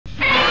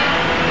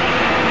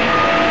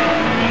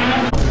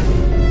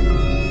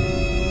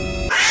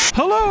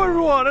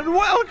everyone, and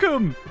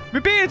welcome! My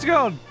beard's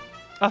gone!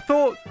 I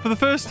thought, for the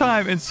first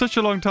time in such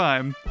a long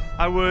time,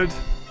 I would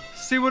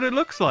see what it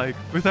looks like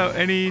without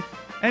any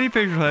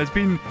facial hair. It's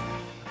been,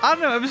 I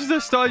don't know, ever since I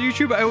started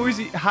YouTube, I always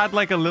had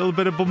like a little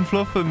bit of bum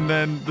fluff and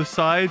then the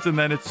sides, and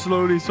then it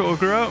slowly sort of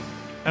grew out.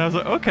 And I was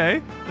like,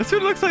 okay, that's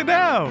what it looks like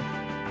now.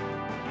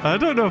 I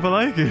don't know if I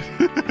like it.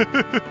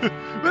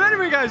 But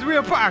anyway, guys, we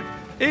are back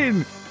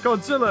in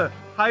Godzilla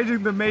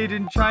hiding the Made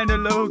in China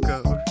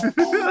logo.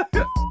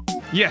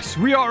 Yes,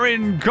 we are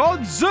in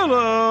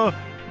Godzilla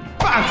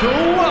Battle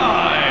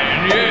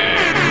Line,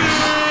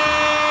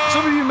 yes!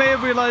 Some of you may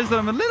have realized that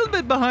I'm a little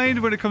bit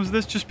behind when it comes to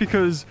this, just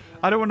because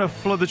I don't want to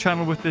flood the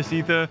channel with this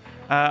either.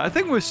 I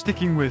think we're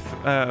sticking with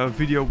a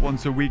video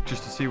once a week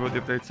just to see what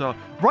the updates are.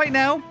 Right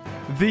now,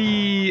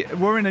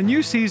 we're in a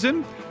new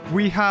season.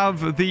 We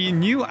have the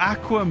new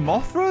Aqua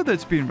Mothra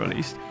that's been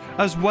released,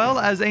 as well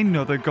as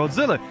another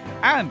Godzilla.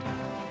 And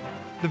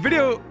the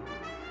video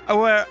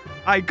where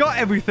I got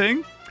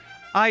everything,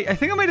 I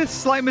think I made a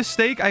slight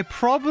mistake. I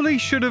probably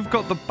should have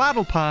got the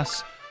battle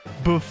pass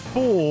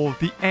before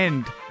the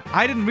end.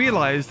 I didn't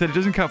realize that it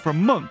doesn't count for a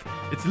month.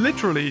 It's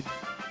literally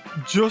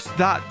just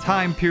that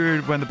time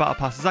period when the battle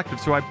pass is active.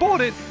 So I bought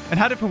it and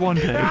had it for one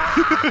day.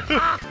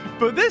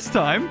 But this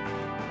time,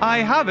 I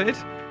have it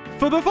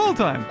for the full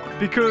time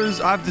because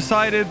I've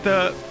decided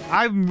that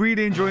I'm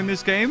really enjoying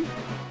this game.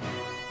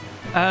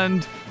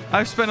 And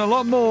I've spent a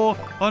lot more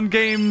on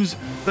games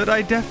that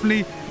I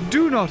definitely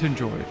do not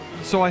enjoy.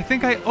 So I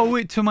think I owe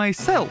it to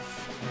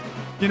myself.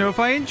 You know, if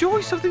I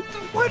enjoy something,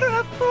 why not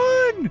have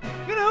fun?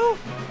 You know,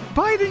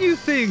 buy the new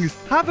things,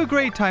 have a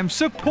great time,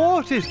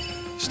 support it.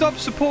 Stop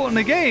supporting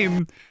a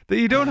game that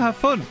you don't have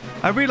fun.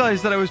 I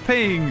realized that I was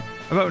paying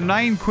about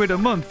 £9 a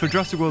month for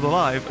Jurassic World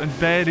Alive and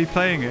barely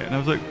playing it. And I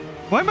was like,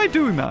 why am I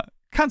doing that?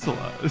 Cancel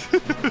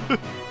that.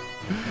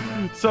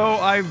 So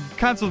I've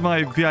cancelled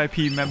my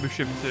VIP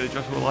membership to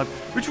Jurassic World Alive,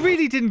 which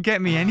really didn't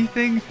get me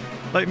anything.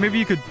 Like, maybe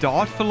you could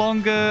dart for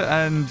longer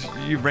and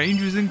your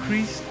range was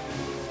increased.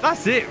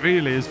 That's it,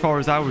 really, as far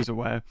as I was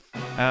aware.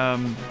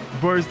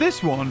 Whereas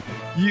this one,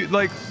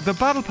 the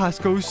battle pass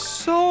goes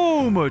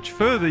so much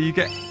further. You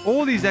get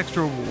all these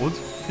extra rewards.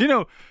 You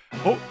know,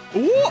 what?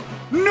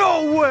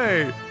 No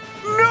way!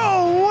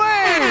 No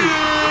way!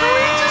 Did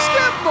we just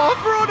get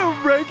Mothra on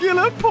a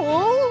regular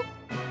pull?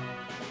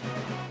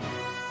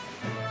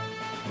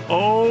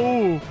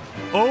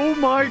 Oh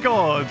my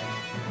god.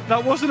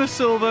 That wasn't a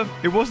silver,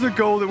 it wasn't a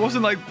gold, it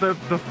wasn't like the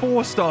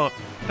 4-star.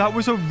 That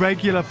was a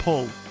regular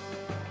pull.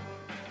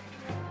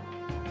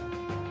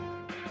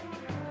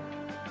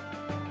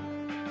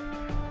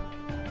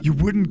 You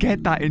wouldn't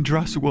get that in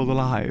Jurassic World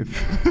Alive.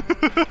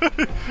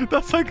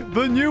 That's like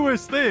the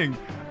newest thing.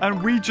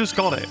 And we just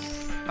got it.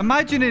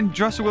 Imagine in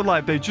Jurassic World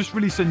Alive, they just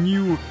released a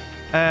new,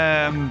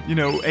 you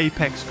know,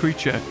 Apex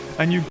creature.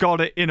 And you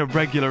got it in a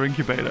regular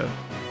incubator.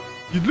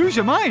 You'd lose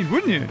your mind,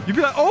 wouldn't you? You'd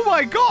be like, oh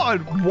my god,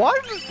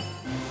 what?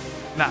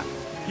 Nah,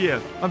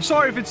 here. I'm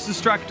sorry if it's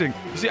distracting.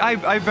 You see,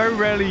 I very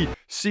rarely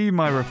see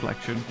my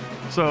reflection.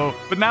 So,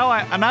 but now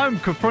I'm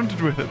confronted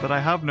with it that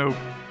I have no,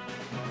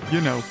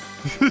 you know.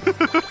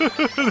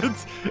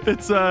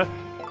 it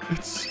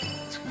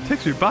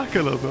takes me back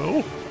a little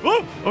bit.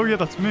 Oh yeah,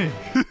 that's me.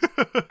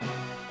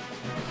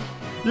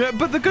 Yeah,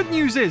 but the good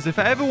news is, if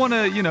I ever want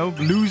to, you know,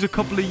 lose a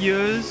couple of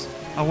years,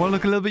 I want to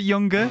look a little bit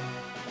younger.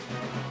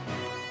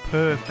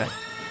 Perfect.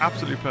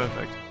 Absolutely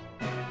perfect.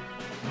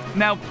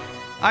 Now,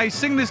 I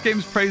sing this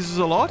game's praises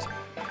a lot.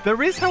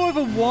 There is,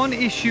 however, one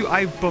issue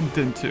I've bumped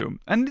into.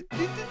 And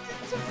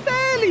it's a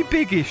fairly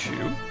big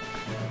issue.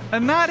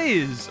 And that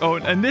is... Oh,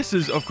 and this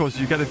is, of course,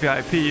 you get the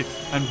VIP.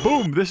 And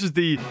boom, this is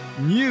the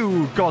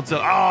new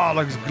Godzilla. Ah,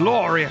 looks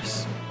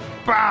glorious.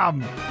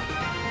 Bam!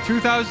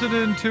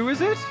 2002,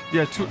 is it?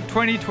 Yeah,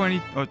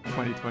 2020. Oh,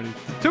 2020.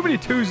 Too many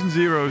 2s and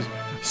 0s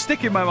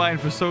stick in my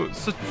mind for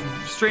such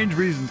strange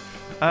reasons.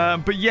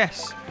 But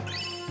yes,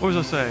 what was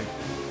I saying?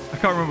 I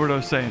can't remember what I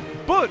was saying.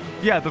 But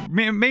yeah, the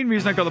main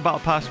reason I got the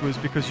Battle Pass was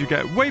because you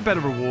get way better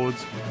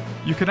rewards.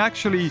 You can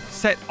actually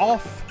set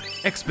off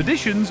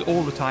expeditions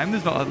all the time.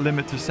 There's not a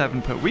limit to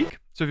 7 per week.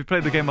 So if you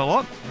play the game a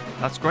lot,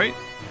 that's great.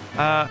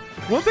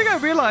 One thing I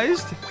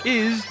realized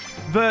is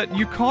that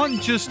you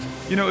can't just,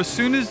 you know, as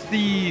soon as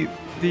the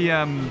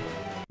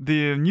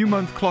new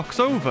month clocks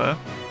over,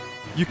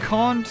 you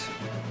can't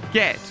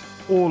get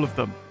all of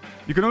them.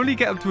 You can only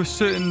get up to a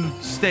certain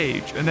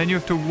stage, and then you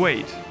have to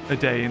wait a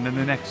day, and then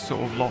the next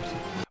sort of lot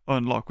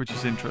unlock, which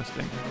is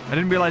interesting. I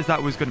didn't realize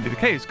that was going to be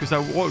the case, because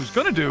what I was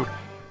going to do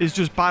is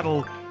just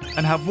battle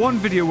and have one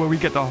video where we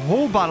get the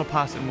whole battle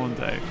pass in one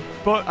day.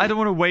 But I don't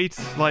want to wait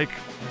like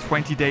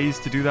 20 days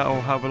to do that, or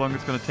however long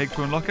it's going to take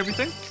to unlock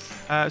everything.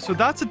 So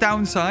that's a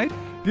downside.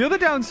 The other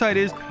downside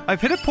is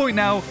I've hit a point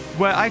now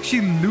where I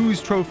actually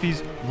lose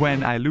trophies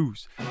when I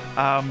lose.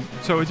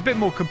 So it's a bit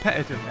more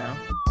competitive now.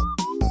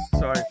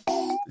 Sorry.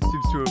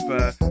 Seems to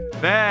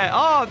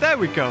have there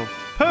we go,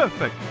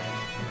 perfect.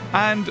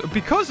 And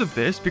because of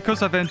this,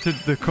 because I've entered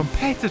the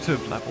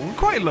competitive level,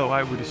 quite low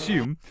I would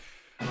assume,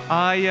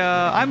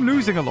 I'm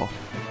losing a lot,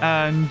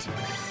 and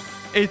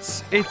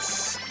it's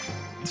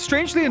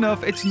strangely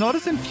enough, it's not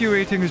as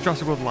infuriating as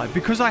Jurassic World Live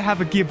because I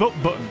have a give up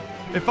button.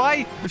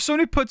 If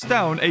somebody puts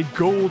down a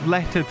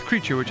gold-lettered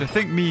creature, which I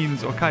think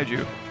means, or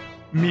kaiju,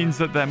 means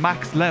that they're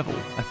max level,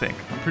 I think.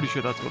 I'm pretty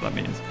sure that's what that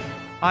means.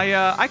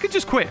 I could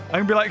just quit. I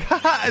can be like,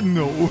 haha,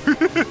 no.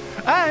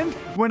 And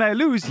when I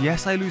lose,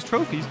 yes, I lose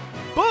trophies,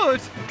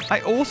 but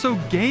I also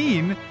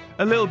gain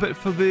a little bit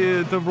for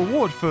the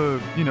reward for,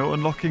 you know,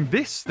 unlocking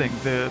this thing,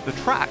 the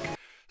track.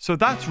 So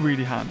that's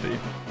really handy.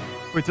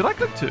 Wait, did I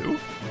collect 2?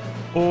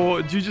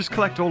 Or do you just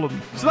collect all of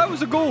them? So that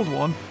was a gold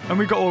one, and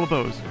we got all of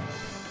those,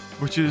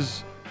 which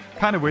is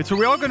kind of weird. So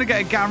we are going to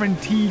get a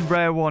guaranteed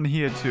rare one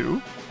here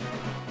too,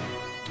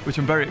 which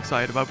I'm very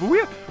excited about. But we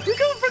got a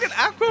freaking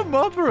Aqua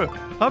Mothra.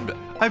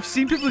 I've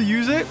seen people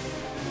use it.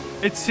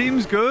 It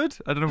seems good.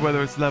 I don't know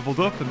whether it's leveled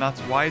up, and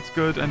that's why it's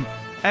good. And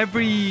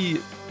every,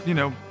 you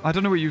know, I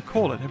don't know what you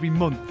call it. Every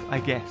month, I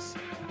guess,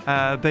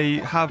 they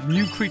have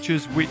new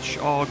creatures which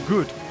are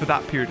good for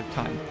that period of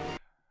time.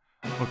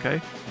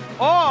 Okay.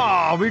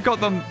 Oh, we got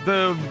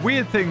the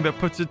weird thing that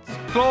puts its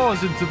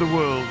claws into the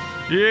world.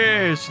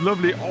 Yes,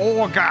 lovely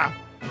Auga.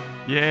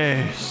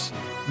 Yes.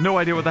 No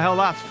idea what the hell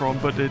that's from,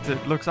 but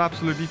it looks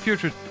absolutely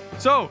putrid.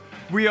 So,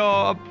 we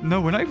are... No,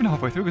 we're not even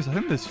halfway through because I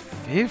think there's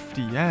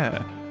 50,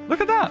 yeah.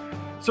 Look at that.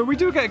 So we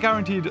do get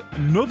guaranteed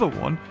another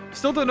one.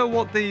 Still don't know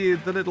what the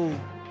little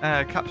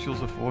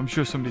capsules are for. I'm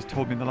sure somebody's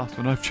told me in the last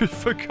one. I've just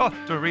forgot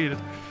to read it.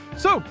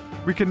 So,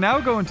 we can now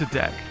go into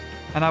deck.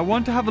 And I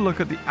want to have a look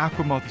at the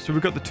Aqua Mothra. So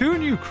we've got the 2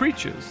 new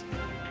creatures.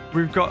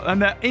 We've got,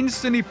 and they're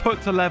instantly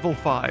put to level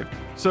 5.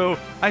 So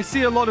I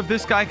see a lot of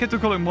this guy. I kept on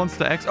calling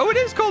Monster X. Oh, it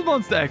is called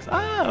Monster X.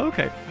 Ah,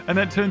 okay. And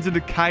then it turns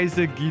into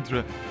Kaiser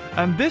Ghidra.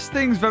 And this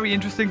thing's very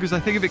interesting because I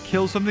think if it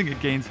kills something,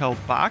 it gains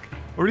health back.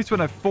 Or at least when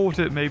I fought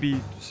it,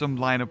 maybe some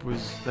lineup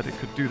was that it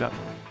could do that.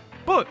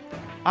 But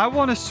I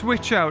want to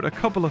switch out a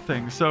couple of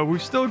things. So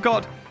we've still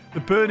got the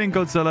Burning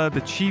Godzilla,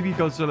 the Chibi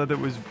Godzilla that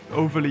was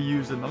overly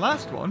used in the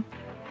last one.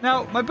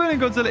 Now, my Burning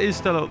Godzilla is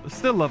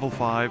still level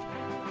 5.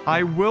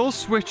 I will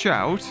switch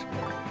out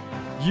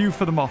you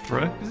for the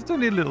Mothra, because it's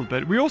only a little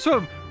bit. We also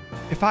have,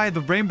 if I had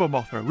the Rainbow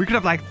Mothra, we could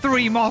have like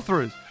 3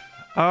 Mothras.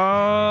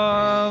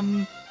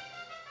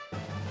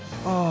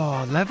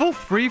 Oh, level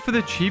 3 for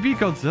the Chibi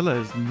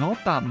Godzilla is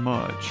not that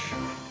much.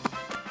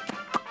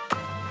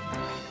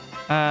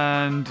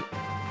 And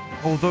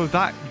although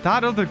that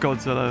other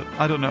Godzilla,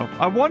 I don't know.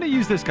 I want to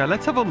use this guy.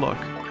 Let's have a look.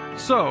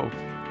 So...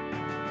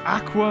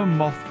 Aqua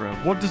Mothra.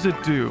 What does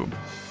it do?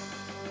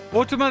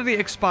 Automatically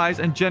expires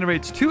and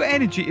generates 2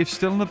 energy if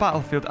still on the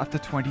battlefield after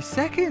 20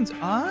 seconds.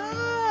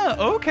 Ah,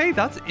 okay,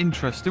 that's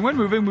interesting. When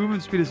moving,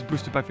 movement speed is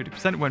boosted by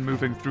 50% when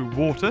moving through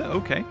water.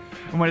 Okay.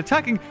 And when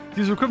attacking,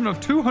 deals equivalent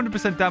of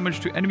 200% damage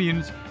to enemy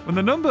units when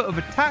the number of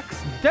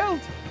attacks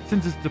dealt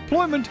since its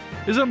deployment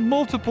is a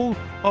multiple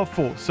of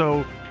 4.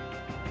 So,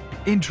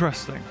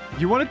 interesting.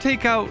 You want to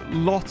take out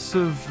lots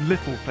of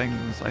little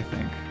things, I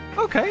think.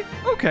 Okay,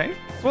 okay.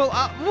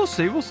 Well, we'll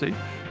see, we'll see.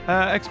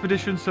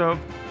 Expedition, so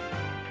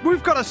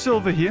we've got a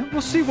silver here.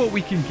 We'll see what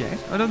we can get.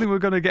 I don't think we're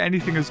going to get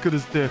anything as good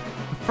as the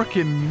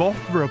freaking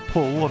Mothra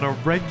pull on a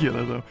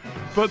regular, though.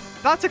 But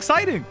that's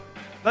exciting.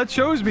 That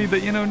shows me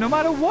that, you know, no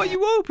matter what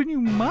you open, you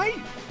might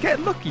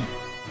get lucky.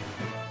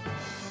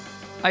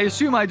 I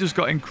assume I just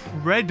got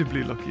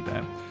incredibly lucky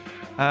there.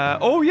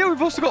 Oh, yeah,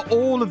 we've also got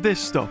all of this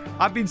stuff.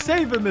 I've been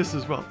saving this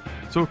as well.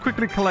 So we'll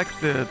quickly collect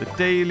the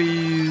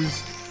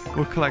dailies.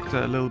 We'll collect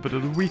a little bit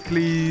of the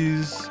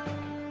weeklies,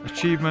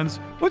 achievements.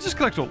 We'll just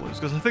collect all those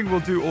because I think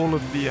we'll do all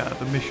of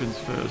the missions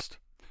first.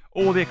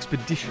 All the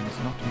expeditions,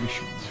 not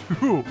missions.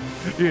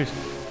 Yes.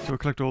 So we'll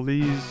collect all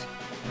these.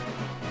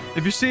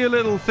 If you see a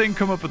little thing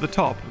come up at the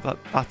top,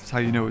 that's how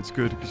you know it's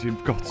good because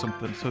you've got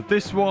something. So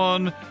this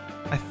one,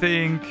 I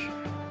think,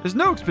 there's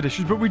no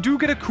expeditions, but we do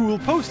get a cool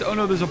poster. Oh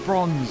no, there's a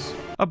bronze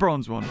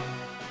one.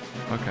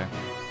 Okay.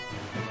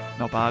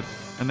 Not bad.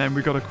 And then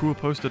we got a cool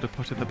poster to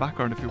put in the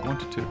background if we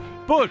wanted to.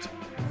 But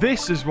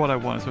this is what I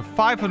wanted. So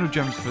 500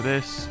 gems for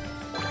this,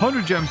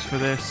 100 gems for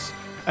this.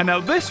 And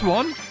now this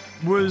one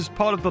was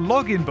part of the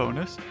login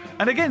bonus.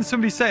 And again,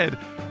 somebody said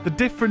the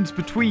difference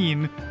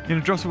between, you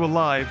know, Jurassic World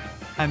Live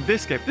and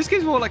this game. This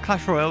game's more like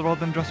Clash Royale rather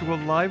than Jurassic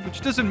World Live,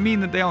 which doesn't mean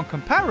that they aren't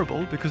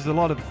comparable because a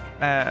lot of,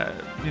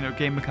 you know,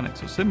 game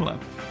mechanics are similar.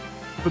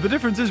 But the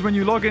difference is when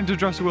you log into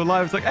Jurassic World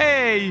Live, it's like,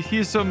 hey,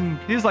 here's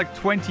like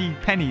 20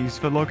 pennies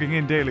for logging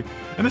in daily.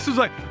 And this was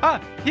like,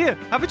 here,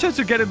 have a chance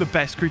of getting the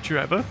best creature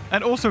ever.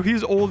 And also,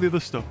 here's all the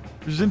other stuff,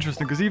 which is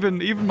interesting because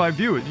even my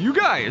viewers, you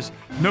guys,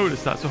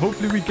 notice that. So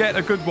hopefully we get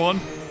a good one.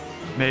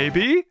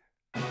 Maybe.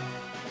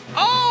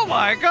 Oh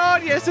my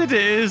god, yes it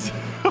is.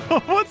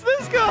 What's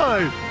this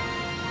guy?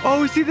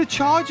 Oh, see the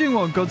charging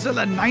one,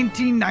 Godzilla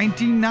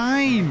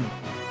 1999.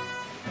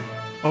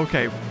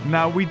 Okay,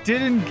 now we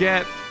didn't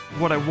get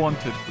what I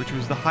wanted, which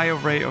was the higher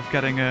rate of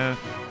getting an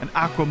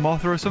Aqua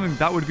Mothra or something.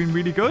 That would have been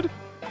really good.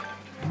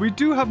 We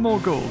do have more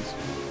golds.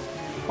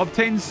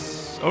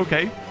 Obtains...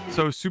 Okay,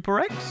 so Super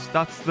X,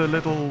 that's the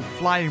little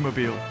flying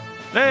mobile.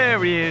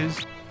 There he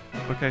is.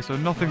 Okay, so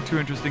nothing too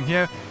interesting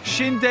here.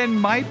 Shinden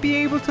might be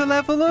able to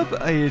level up.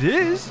 It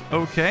is.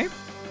 Okay.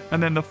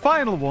 And then the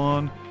final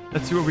one,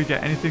 let's see what we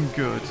get. Anything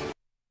good?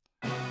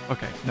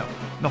 Okay, no,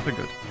 nothing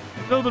good.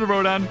 A little bit of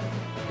Rodan,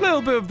 a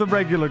little bit of the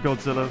regular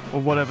Godzilla, or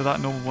whatever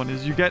that normal one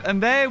is you get.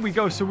 And there we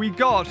go. So we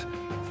got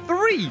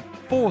 3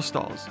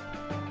 4-stars,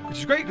 which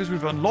is great because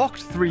we've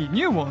unlocked 3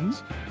 new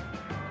ones,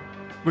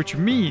 which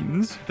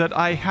means that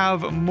I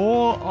have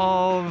more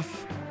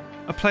of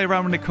a play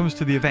around when it comes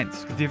to the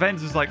events. Because the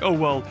events is like, oh,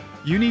 well,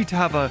 you need to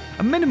have a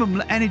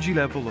minimum energy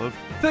level of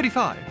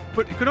 35,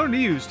 but you can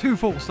only use 2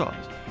 4-stars.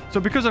 So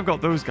because I've got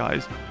those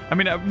guys, I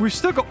mean, we've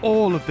still got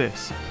all of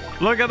this.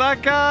 Look at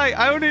that guy.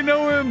 I only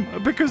know him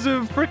because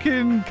of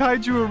freaking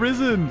Kaiju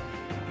Arisen.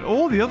 And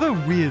all the other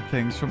weird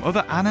things from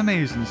other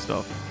animes and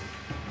stuff.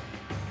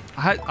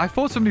 I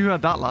fought somebody who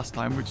had that last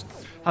time, which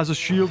has a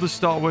shield to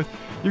start with.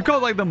 You've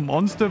got like the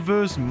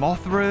Monsterverse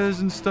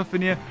Mothras and stuff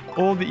in here.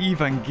 All the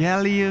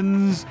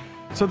Evangelions.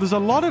 So there's a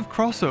lot of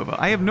crossover.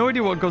 I have no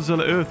idea what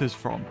Godzilla Earth is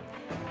from.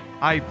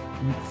 I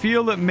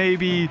feel that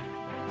maybe...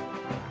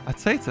 I'd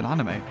say it's an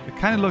anime. It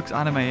kind of looks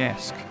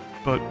anime-esque,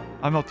 but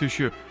I'm not too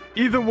sure.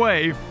 Either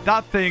way,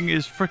 that thing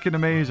is freaking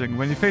amazing.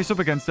 When you face up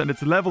against it and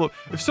it's level up.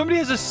 If somebody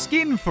has a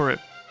skin for it,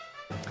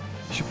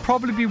 you should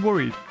probably be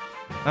worried.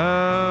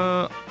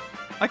 I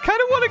kind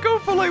of want to go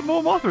for like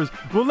more Mothras.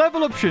 We'll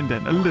level up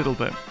Shinden a little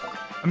bit.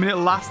 I mean,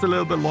 it'll last a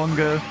little bit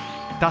longer.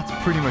 That's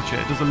pretty much it.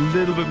 It does a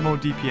little bit more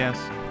DPS.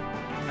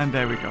 And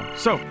there we go.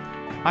 So,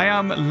 I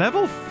am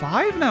level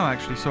 5 now,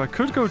 actually. So I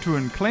could go to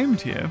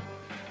Unclaimed here.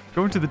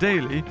 Go into the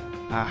daily.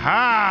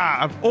 Aha!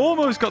 I've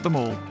almost got them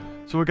all.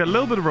 So we'll get a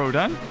little bit of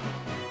Rodan.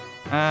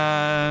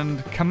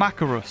 And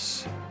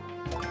Kamakarus.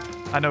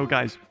 I know,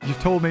 guys.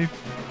 You've told me.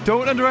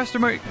 Don't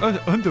underestimate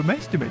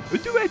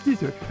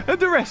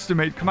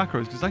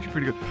Kamakarus, because it's actually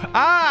pretty good.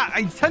 Ah!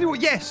 I tell you what,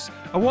 yes!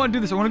 I want to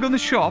do this. I want to go in the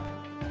shop.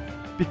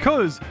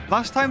 Because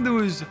last time there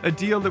was a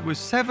deal that was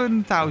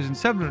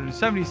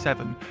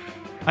 7,777.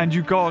 And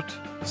you got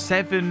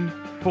 7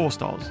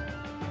 4-stars.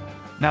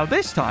 Now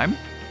this time...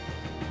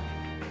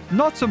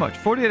 Not so much.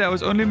 48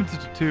 hours,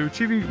 unlimited to 2.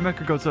 Chibi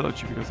Mecha Godzilla,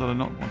 Chibi Godzilla,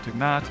 not wanting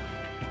that.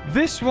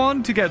 This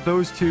one, to get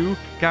those 2,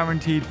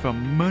 guaranteed for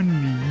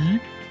money.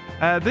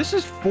 This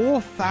is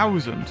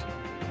 4,000.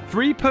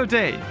 3 per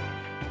day.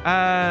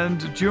 And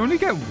do you only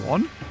get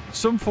 1?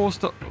 Some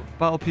 4-star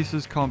battle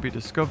pieces can't be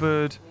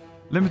discovered.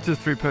 Limited to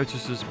 3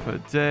 purchases per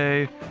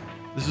day.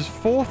 This is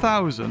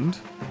 4,000.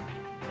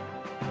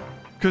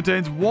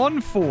 Contains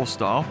 1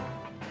 4-star.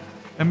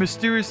 A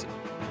mysterious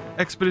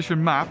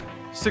expedition map.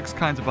 6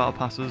 kinds of battle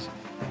passes,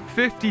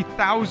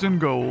 50,000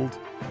 gold,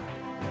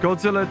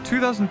 Godzilla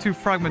 2002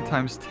 fragment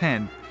times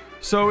 10.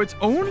 So it's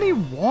only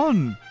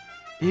 1.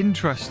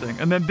 Interesting.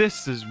 And then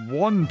this is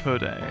 1 per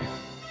day.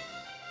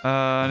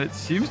 And it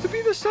seems to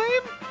be the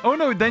same. Oh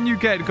no, then you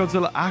get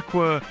Godzilla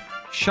Aqua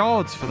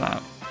shards for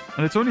that.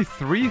 And it's only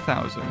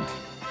 3,000.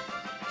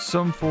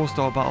 Some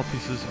 4-star battle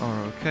pieces are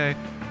okay.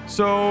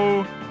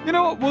 So, you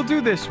know what? We'll do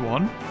this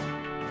one.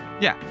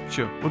 Yeah,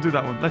 sure. We'll do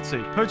that one. Let's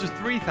see. Purchase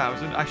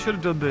 3,000. I should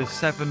have done the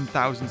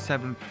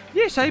 7,007.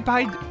 Yes, I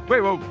paid...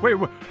 Wait. Wait,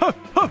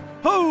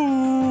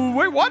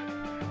 what?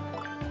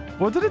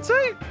 What did it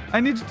say?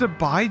 I needed to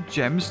buy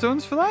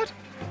gemstones for that?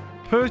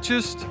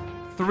 Purchased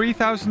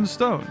 3,000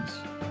 stones.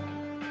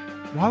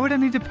 Why would I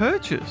need to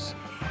purchase?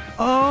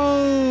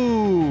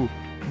 Oh,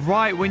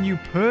 right. When you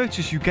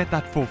purchase, you get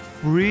that for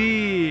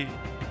free.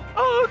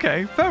 Oh,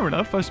 okay. Fair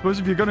enough. I suppose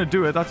if you're going to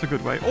do it, that's a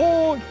good way.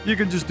 Or you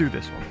can just do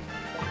this one.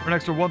 For an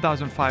extra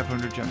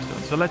 1,500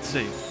 gemstones. So let's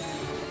see.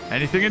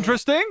 Anything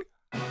interesting?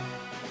 Yeah.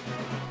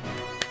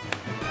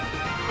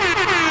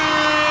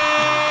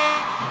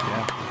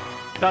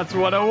 That's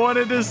what I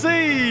wanted to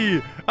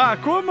see.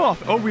 Aqua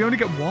Mothra. Oh, we only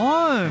get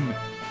 1.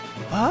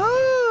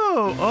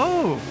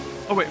 Oh,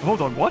 wait.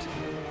 Hold on. What?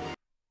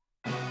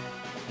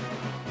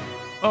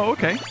 Oh,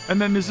 okay.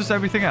 And then there's just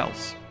everything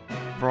else.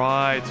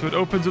 Right. So it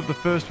opens up the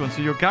first one.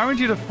 So you're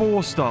guaranteed a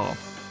 4-star.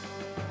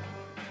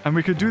 And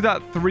we could do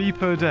that 3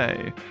 per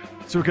day.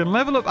 So we can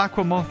level up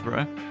Aqua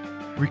Mothra.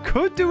 We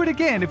could do it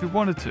again if we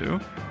wanted to.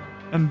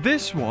 And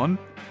this one,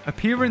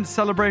 Appearance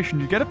Celebration.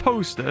 You get a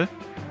poster.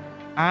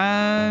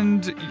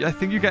 And I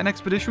think you get an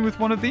expedition with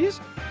one of these.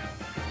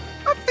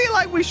 I feel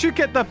like we should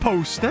get the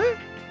poster.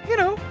 You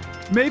know,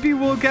 maybe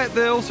we'll get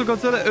the also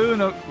Godzilla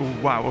Urna. Oh,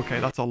 wow, okay,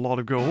 that's a lot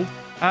of gold.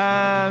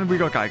 And we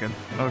got Gigan.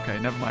 Okay,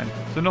 never mind.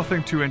 So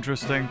nothing too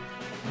interesting.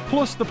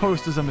 Plus the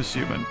posters, I'm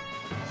assuming.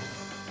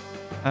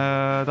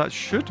 That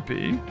should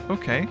be.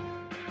 Okay.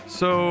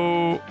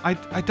 So, I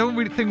don't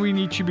really think we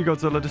need Chibi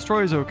Godzilla.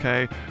 Destroyer's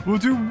okay. We'll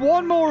do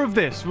one more of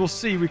this. We'll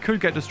see. We could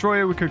get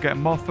Destroyer. We could get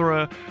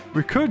Mothra.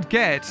 We could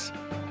get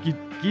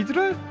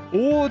Ghidorah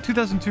or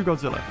 2002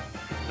 Godzilla.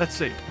 Let's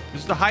see.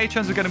 There's a higher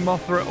chance of getting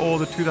Mothra or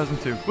the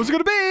 2002. What's it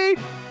going to be?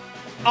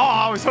 Oh,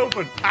 I was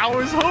hoping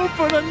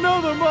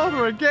another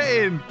Mothra. Get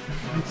in.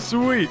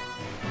 Sweet.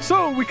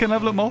 So, we can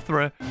level up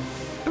Mothra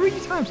 3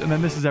 times. And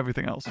then this is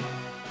everything else.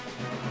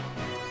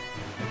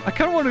 I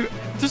kind of want to...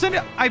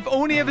 I've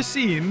only ever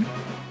seen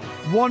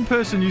one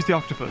person use the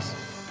octopus.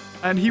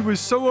 And he was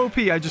so OP,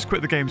 I just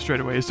quit the game straight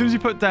away. As soon as he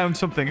put down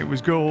something, it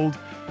was gold.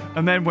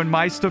 And then when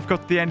my stuff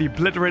got to the end, he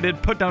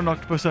obliterated, put down an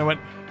octopus, and I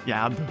went,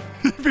 yeah,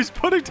 if he's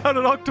putting down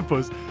an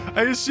octopus,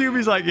 I assume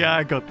he's like, yeah,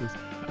 I got this.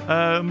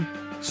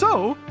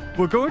 So,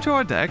 we'll go into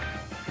our deck.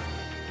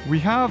 We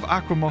have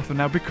Aqua Mothra.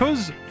 Now,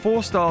 because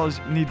 4 stars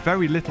need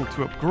very little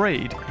to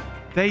upgrade,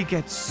 they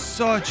get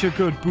such a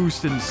good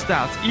boost in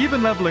stats,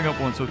 even leveling up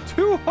 1. So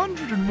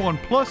 201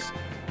 plus,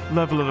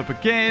 level it up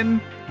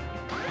again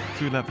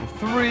to level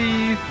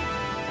 3.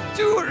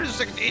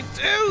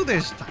 262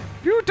 this time.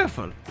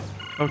 Beautiful.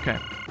 Okay.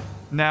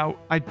 Now,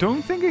 I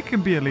don't think it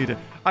can be a leader.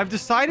 I've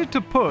decided to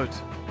put...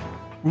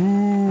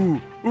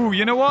 Ooh,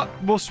 you know what?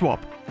 We'll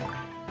swap.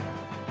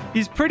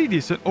 He's pretty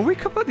decent. Or we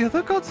could put the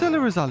other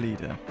Godzilla as our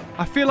leader.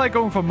 I feel like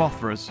going for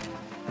Mothras.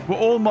 We're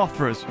all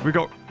Mothras. We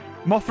got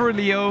Mothra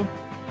Leo,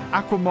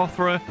 Aqua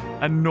Mothra,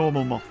 and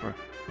normal Mothra.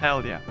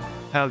 Hell yeah.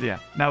 Hell yeah.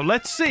 Now,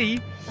 let's see.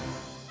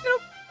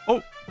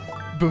 Oh,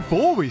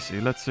 before we see,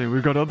 let's see.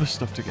 We've got other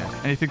stuff to get.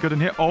 Anything good in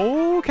here?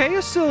 Oh, okay,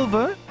 a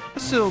silver. A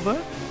silver.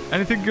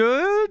 Anything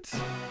good?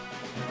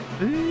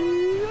 I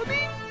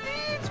mean,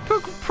 it's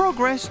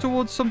progress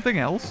towards something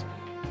else.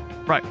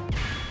 Right.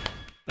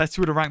 Let's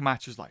see what a rank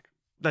match is like.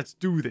 Let's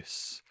do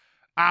this.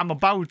 I'm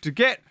about to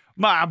get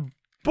my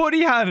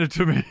buddy handed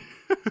to me.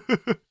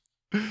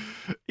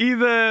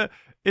 Either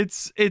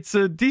it's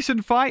a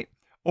decent fight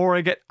or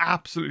I get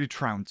absolutely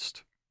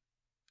trounced.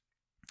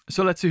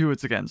 So let's see who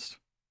it's against.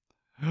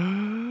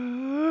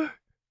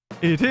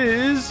 It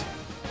is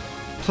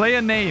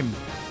player name.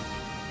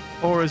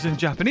 Or as in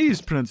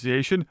Japanese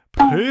pronunciation,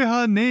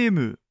 player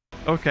name.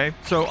 Okay,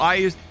 so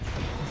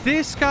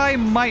this guy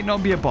might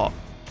not be a bot.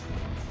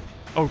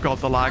 Oh god,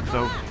 the lag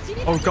though.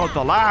 Oh god,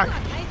 the lag.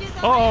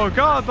 Oh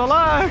god, the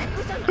lag.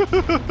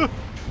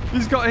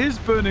 He's got his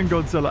burning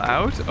Godzilla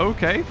out.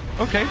 Okay,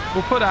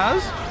 we'll put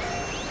as.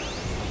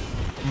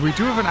 We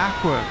do have an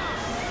Aqua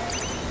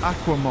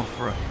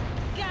Mothra.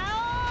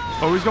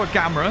 Oh, he's got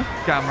Gamera.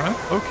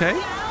 Okay.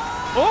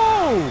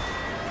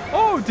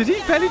 Oh, did he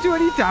barely do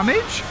any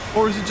damage?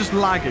 Or is it just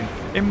lagging?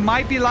 It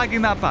might be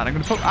lagging that bad. I'm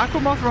going to put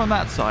Aqua Mothra on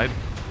that side.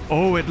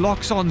 Oh, it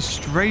locks on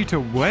straight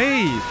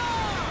away.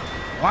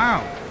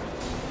 Wow.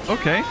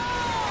 Okay.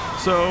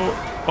 So,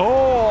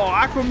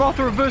 Aqua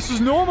Mothra versus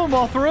normal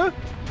Mothra.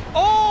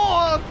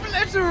 Oh,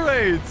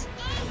 obliterates.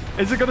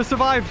 Is it going to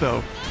survive,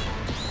 though?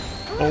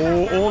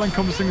 Oh,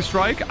 all-encompassing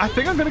strike. I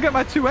think I'm going to get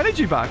my 2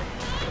 energy back.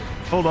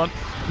 Hold on.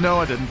 No,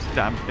 I didn't.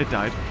 Damn, it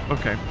died.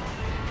 Okay.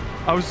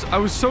 I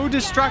was so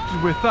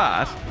distracted with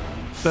that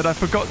I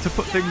forgot to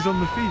put things on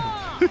the field.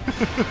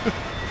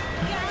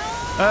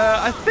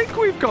 I think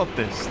we've got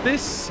this.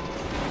 This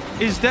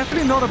is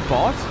definitely not a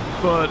bot,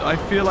 but I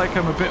feel like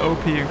I'm a bit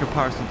OP in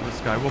comparison to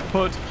this guy. We'll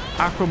put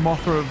Aqua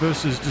Mothra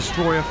versus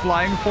Destroyer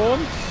flying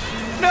form.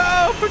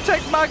 No!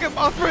 Protect Maggot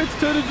Mothra. It's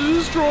turned into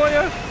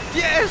Destroyer.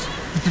 Yes!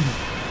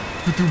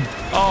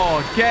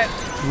 Oh, get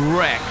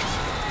wrecked.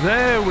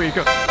 There we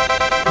go.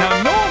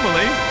 Now,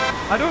 normally,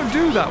 I don't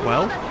do that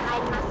well.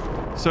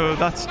 So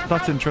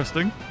that's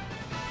interesting.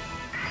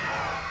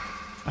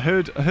 I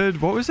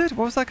heard, what was it?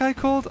 What was that guy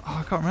called?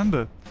 Oh, I can't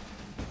remember.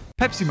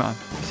 Pepsi Man.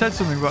 He said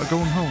something about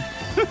going home.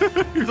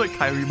 He was like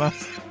Kyrie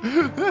Mass.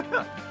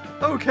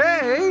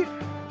 Okay.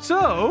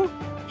 So,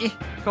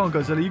 come on,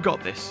 Godzilla, you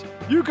got this.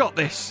 You got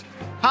this.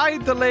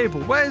 Hide the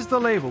label. Where's the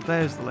label?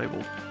 There's the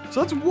label.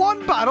 So that's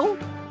 1 battle.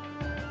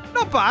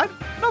 Not bad.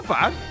 Not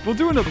bad. We'll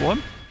do another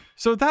one.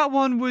 So that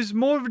one was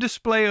more of a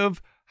display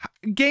of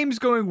games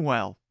going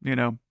well, you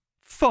know,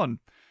 fun.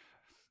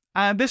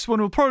 And this one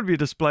will probably be a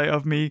display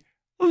of me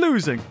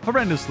losing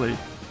horrendously.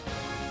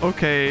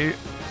 Okay.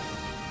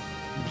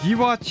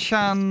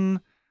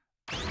 Giwa-chan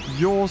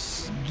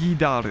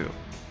Yosgidaru.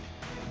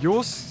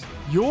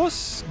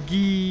 Yosgidaru.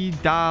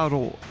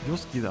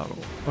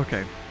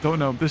 Okay, don't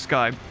know. This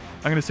guy, I'm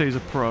going to say he's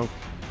a pro.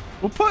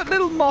 We'll put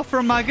little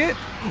Mothra Maggot.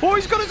 Oh,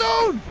 he's got his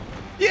own!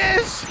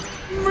 Yes!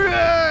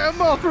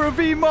 Mothra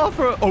v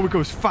Mothra. Oh, it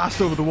goes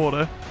fast over the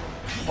water.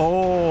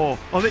 Oh,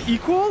 are they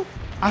equal?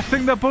 I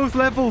think they're both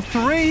level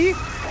 3.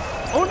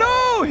 Oh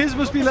no, his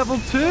must be level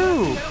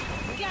 2.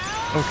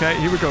 Okay,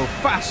 here we go.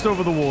 Fast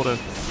over the water.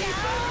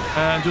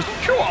 And just...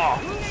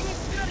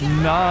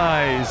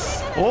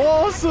 Nice.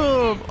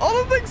 Awesome.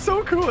 Oh, that thing's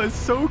so cool. It's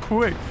so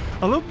quick.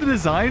 I love the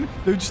design.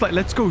 They're just like,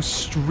 let's go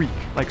streak.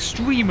 Like,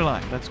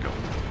 streamline. Let's go.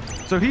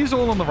 So he's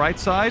all on the right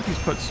side. He's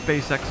put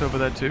SpaceX over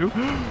there too.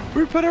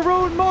 We put our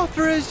own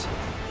Mothras.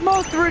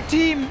 Mothra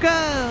team,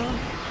 go.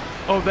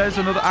 Oh, there's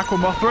another Aqua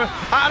Mothra.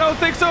 I don't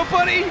think so,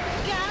 buddy.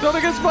 Not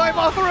against my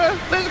Mothra.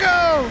 Let's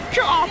go.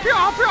 Pyaw,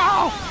 pyaw,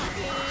 pyaw.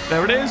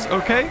 There it is.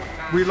 Okay.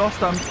 We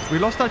lost our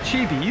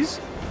chibis.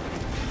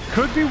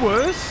 Could be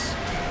worse.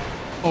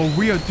 Oh,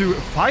 we are doing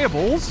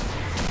fireballs.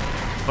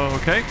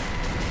 Okay.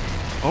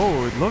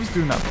 Oh, it loves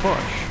doing that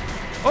push.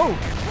 Oh,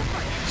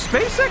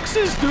 SpaceX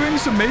is doing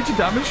some major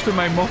damage to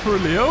my Mothra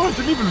Leo. I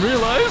didn't even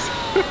realize.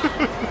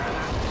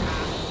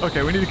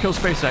 Okay, we need to kill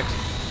SpaceX.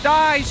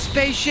 Die,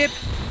 spaceship.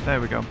 There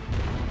we go.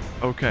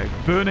 Okay,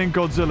 burning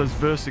Godzillas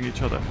versing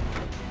each other.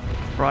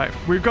 Right,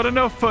 we've got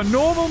enough for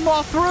normal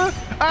Mothra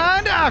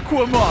and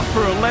Aqua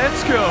Mothra.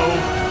 Let's go.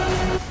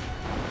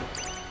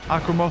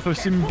 Aqua Mothra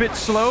seems a bit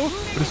slow,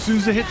 but as soon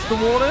as it hits the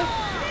water,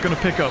 it's going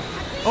to pick up.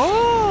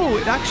 Oh,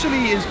 it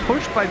actually is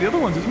pushed by the other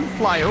ones. It doesn't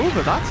fly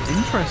over. That's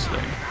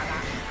interesting.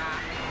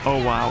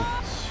 Oh, wow.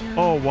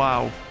 Oh,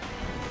 wow.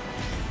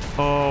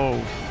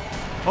 Oh.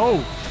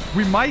 Oh,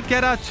 we might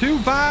get our 2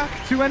 back.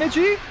 2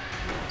 energy?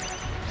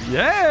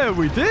 Yeah,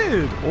 we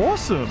did.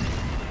 Awesome.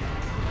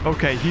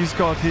 Okay, he's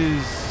got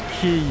his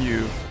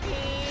Kaijus,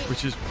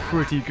 which is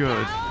pretty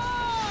good.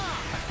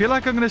 I feel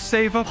like I'm going to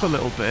save up a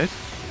little bit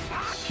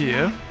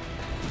here.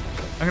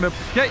 I'm going to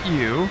get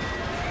you,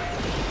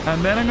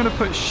 and then I'm going to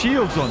put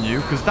shields on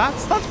you, because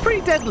that's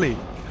pretty deadly.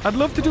 I'd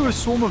love to do a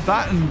swarm of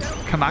that and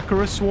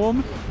Kamakura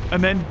swarm,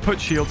 and then put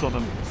shields on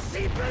them.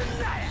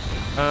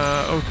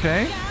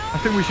 Okay. I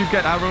think we should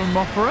get our own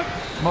Mothra.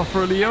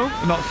 Mothra Leo.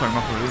 Not, sorry,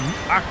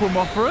 Mothra. Aqua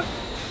Mothra.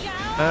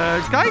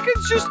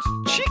 Geigen's just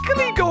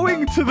cheekily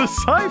going to the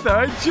side there.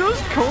 I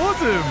just caught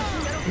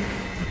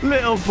him.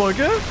 Little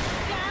bugger.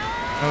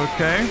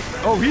 Okay.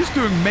 Oh, he's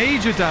doing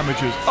major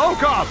damages. Oh,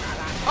 God.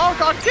 Oh,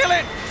 God, kill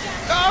it.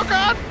 Oh,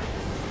 God.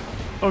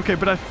 Okay,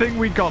 but I think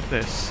we got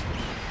this.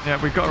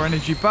 Yeah, we got our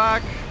energy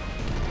back.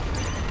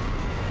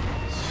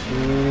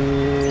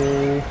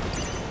 Oh.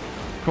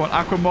 Come on,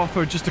 Aqua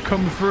Mothra just to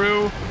come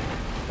through.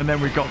 And then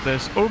we got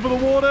this. Over the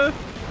water.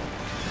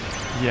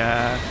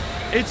 Yeah.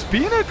 It's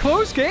been a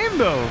close game,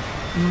 though.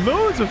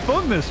 Loads of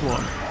fun, this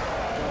one.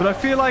 But I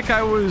feel like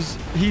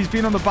he's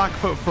been on the back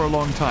foot for a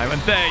long time.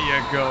 And there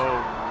you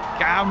go.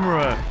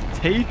 Camera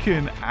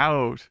taken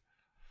out.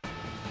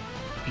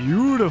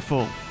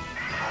 Beautiful.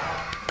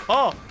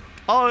 Oh,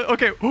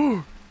 okay.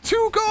 Ooh,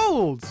 2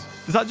 golds.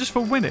 Is that just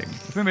for winning?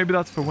 I think maybe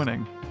that's for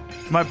winning.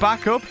 Am I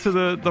back up to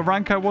the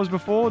rank I was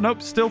before?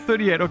 Nope, still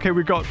 38. Okay,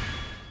 we got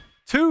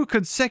 2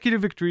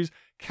 consecutive victories.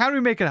 Can we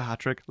make it a hat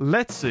trick?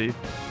 Let's see.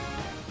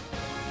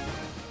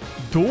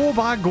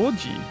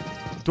 Dobagoji.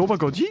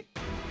 Dobagoji?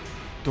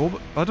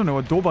 I don't know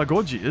what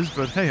Dobagoji is,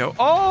 but hey-ho.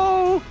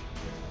 Oh!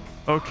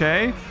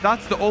 Okay,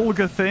 that's the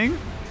Olga thing.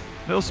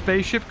 Little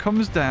spaceship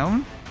comes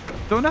down.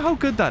 Don't know how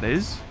good that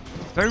is.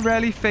 Very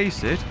rarely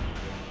face it.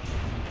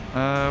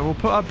 We'll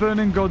put our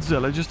Burning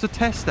Godzilla just to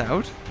test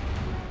out.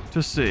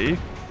 To see.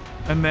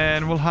 And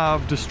then we'll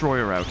have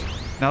Destroyer out.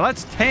 Now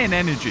that's 10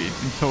 energy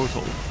in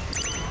total.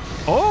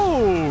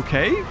 Oh,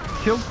 okay.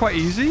 Killed quite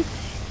easy.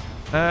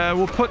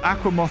 We'll put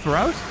Aqua Mothra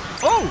out.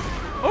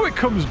 Oh, it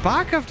comes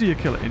back after you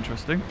kill it.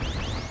 Interesting.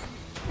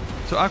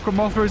 So Aqua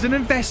Mothra is an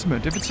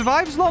investment. If it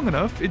survives long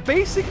enough, it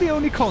basically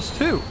only costs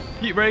 2.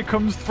 Heat Ray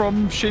comes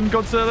from Shin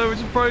Godzilla, which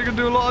is probably going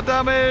to do a lot of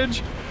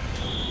damage.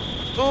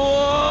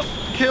 Oh,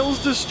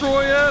 kills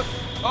Destroyer.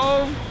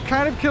 Oh,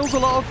 kind of kills a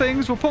lot of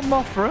things. We'll put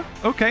Mothra.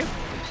 Okay.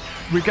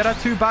 We get our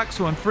 2 back,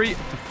 so on 3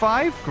 up to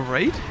 5.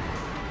 Great.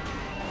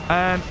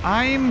 And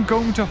I'm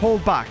going to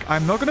hold back.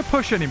 I'm not going to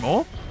push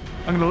anymore.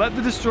 I'm going to let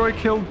the Destroyer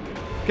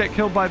get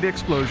killed by the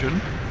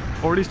explosion.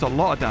 Or at least a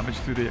lot of damage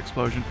through the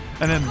explosion.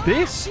 And then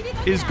this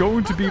is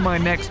going to be my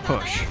next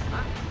push.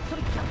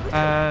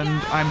 And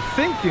I'm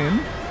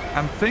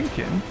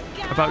thinking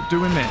about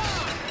doing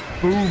this.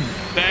 Boom.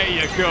 There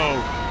you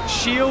go.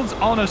 Shields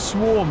on a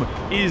swarm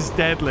is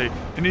deadly.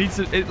 It needs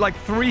like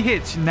 3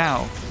 hits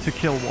now to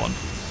kill one.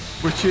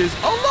 Which is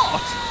a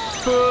lot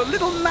for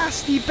little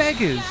nasty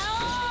beggars.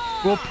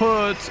 We'll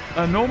put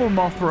a normal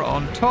Mothra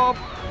on top.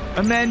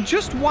 And then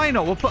just why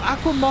not? We'll put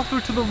Aqua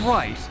Mothra to the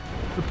right.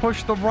 To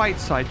push the right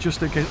side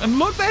just in case. And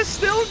look, they're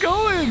still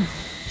going.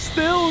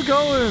 Still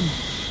going.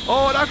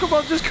 Oh, and Aqua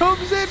Mothra just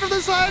comes in from the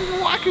side,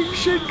 whacking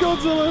Shin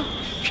Godzilla.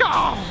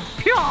 Pyaw,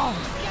 pyaw.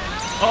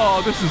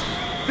 Oh, this is...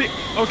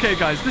 Okay,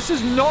 guys, this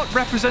is not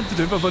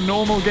representative of a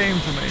normal game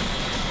for me.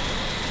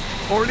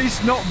 Or at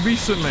least not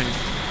recently.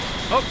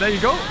 Oh, there you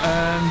go.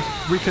 And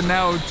we can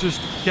now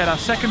just get our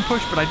second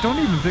push, but I don't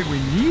even think we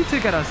need to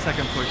get our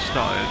second push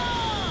started.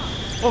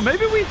 Or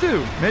maybe we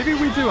do. Maybe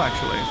we do,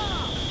 actually.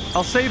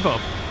 I'll save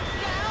up.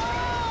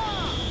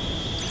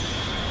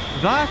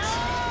 That...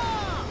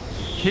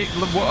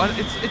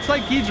 It's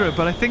like Ghidorah,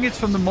 but I think it's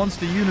from the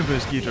Monster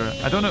Universe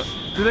Ghidorah. I don't know.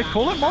 Do they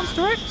call it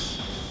Monster X?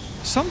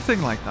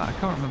 Something like that. I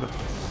can't remember.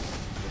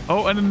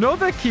 Oh, and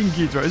another King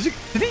Ghidorah.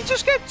 Did he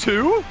just get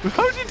 2?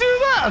 How did he do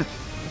that?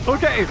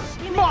 Okay,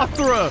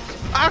 Mothra!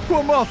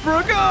 Aqua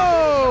Mothra,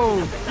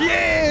 go!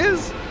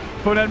 Yes!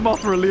 But then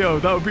Mothra Leo,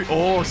 that would be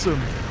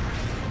awesome.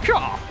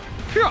 Pyaw!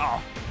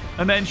 Pyaw!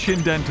 And then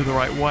Shinden to the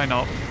right, why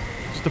not?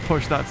 Just to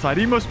push that side.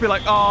 He must be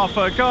like, oh,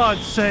 for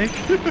God's sake.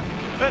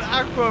 And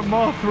Aqua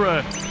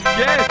Mothra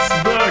gets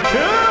the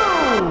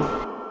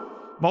kill!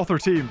 Mothra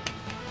team.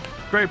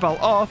 Great ball.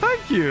 Oh,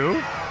 thank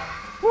you.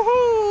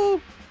 Woohoo!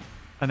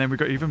 And then we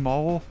got even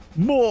more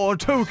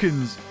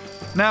tokens.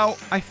 Now,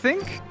 I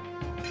think...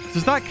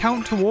 Does that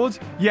count towards?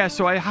 Yeah,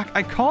 so I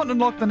can't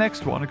unlock the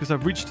next one because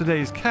I've reached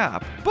today's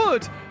cap.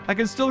 But I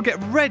can still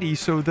get ready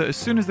so that as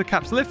soon as the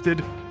cap's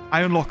lifted,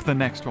 I unlock the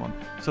next one.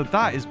 So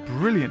that is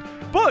brilliant.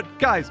 But,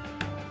 guys,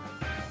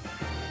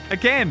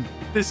 again,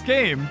 this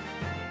game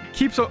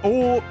keeps on...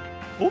 Oh,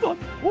 hold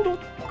on.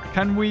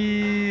 Can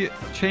we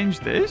change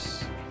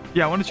this?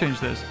 Yeah, I want to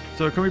change this.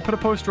 So can we put a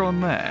poster on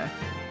there?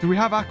 Do we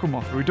have Aqua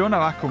Mothra? We don't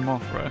have Aqua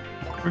Mothra.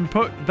 We can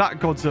put that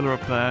Godzilla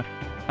up there.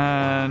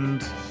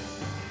 And...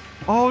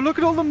 oh, look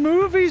at all the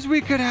movies we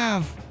could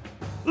have.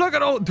 Look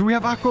at all... do we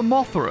have Aqua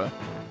Mothra?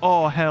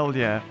 Oh, hell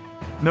yeah.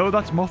 No,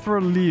 that's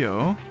Mothra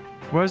Leo.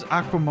 Where's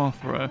Aqua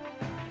Mothra?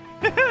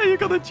 You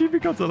got the cheapy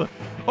Godzilla.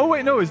 Oh,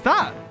 wait, no, is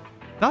that?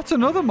 That's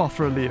another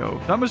Mothra Leo.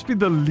 That must be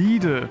the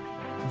leader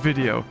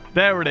video.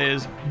 There it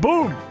is.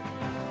 Boom.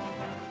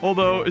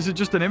 Although, is it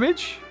just an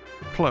image?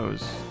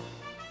 Close.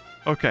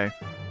 Okay.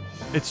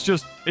 It's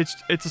just, it's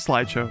a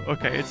slideshow.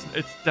 Okay, it's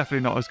definitely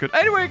not as good.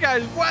 Anyway,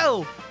 guys,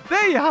 well,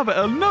 there you have it.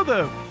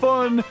 Another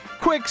fun,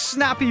 quick,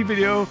 snappy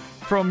video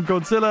from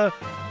Godzilla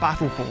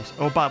Battle Force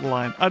or Battle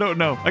Line. I don't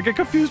know. I get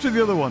confused with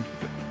the other one.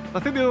 I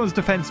think the other one's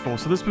Defense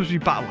Force, so this must be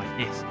Battle Line.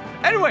 Yes.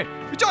 Anyway,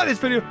 enjoy this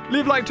video.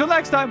 Leave a like. Till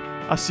next time.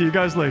 I'll see you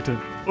guys later.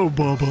 Oh,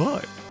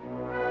 bye-bye.